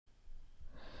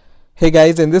Hey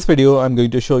guys, in this video I'm going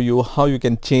to show you how you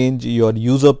can change your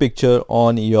user picture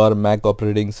on your Mac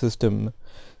operating system.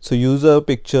 So user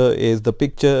picture is the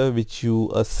picture which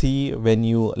you see when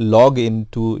you log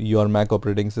into your Mac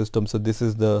operating system. So this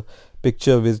is the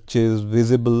picture which is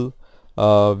visible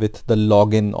with the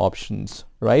login options,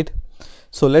 right?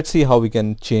 So let's see how we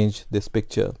can change this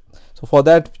picture. So for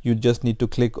that you just need to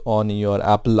click on your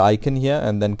Apple icon here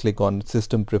and then click on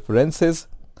System Preferences,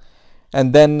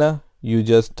 and then you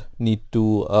just need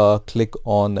to click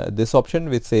on this option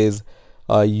which says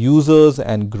users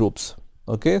and groups.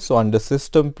 Okay, so under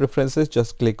System Preferences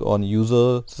just click on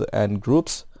users and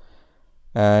groups,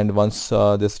 and once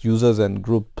this users and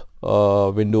group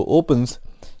window opens,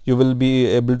 you will be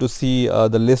able to see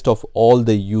the list of all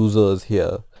the users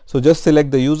here. So just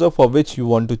select the user for which you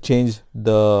want to change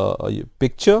the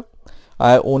picture.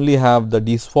 I only have the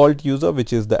default user,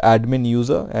 which is the admin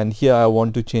user, and here I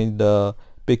want to change the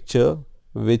picture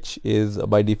which is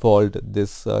by default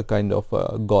this kind of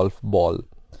golf ball.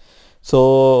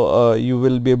 So you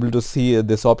will be able to see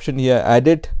this option here,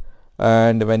 edit,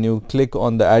 and when you click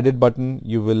on the edit button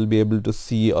you will be able to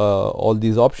see all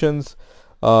these options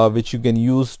which you can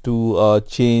use to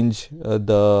change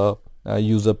the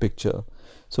user picture.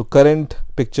 So current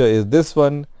picture is this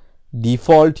one.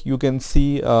 Default, you can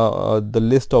see the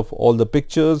list of all the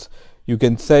pictures. You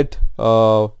can set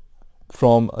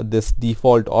from this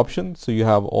default option. So you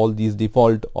have all these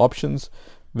default options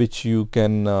which you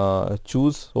can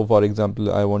choose. So for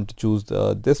example, I want to choose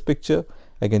this picture.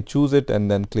 I can choose it and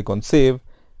then click on save,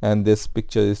 and this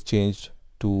picture is changed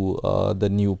to the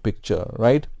new picture,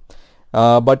 right?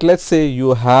 But let's say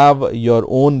you have your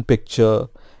own picture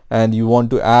and you want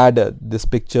to add this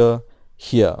picture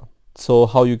here. So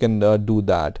how you can do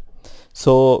that?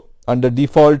 So under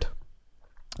default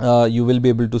you will be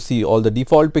able to see all the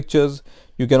default pictures.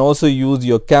 You can also use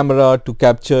your camera to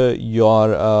capture your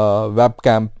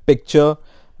webcam picture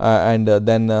and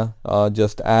then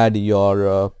just add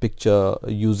your picture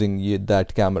using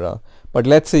that camera. But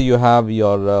let's say you have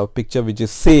your picture which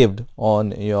is saved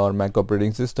on your Mac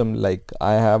operating system, like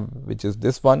I have, which is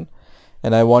this one,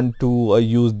 and I want to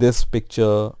use this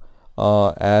picture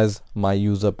as my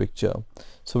user picture.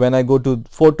 So when I go to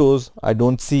photos, I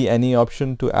don't see any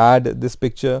option to add this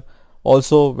picture.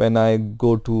 Also when I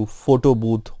go to photo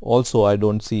booth, also I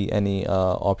don't see any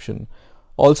option.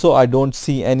 Also I don't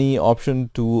see any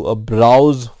option to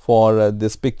browse for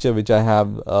this picture which I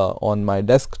have on my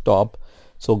desktop,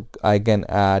 so I can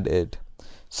add it.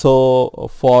 So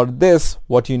for this,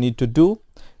 what you need to do,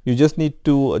 you just need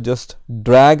to just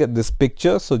drag this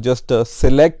picture. So just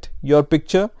select your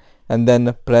picture and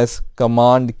then press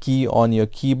Command key on your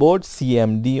keyboard,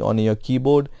 CMD on your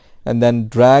keyboard, and then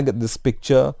drag this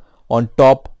picture on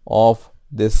top of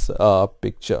this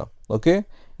picture. Okay,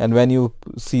 and when you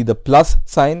see the plus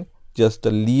sign, just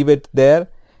leave it there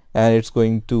and it's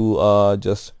going to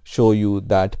just show you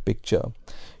that picture.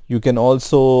 You can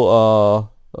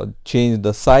also change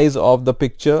the size of the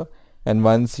picture, and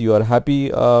once you are happy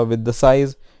with the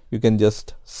size, you can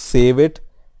just save it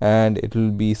and it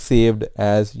will be saved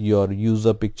as your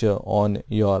user picture on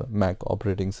your Mac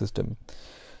operating system.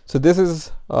 So this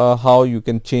is how you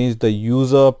can change the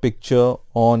user picture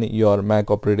on your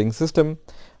Mac operating system.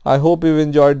 I hope you've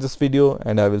enjoyed this video,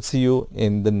 and I will see you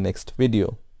in the next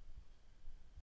video.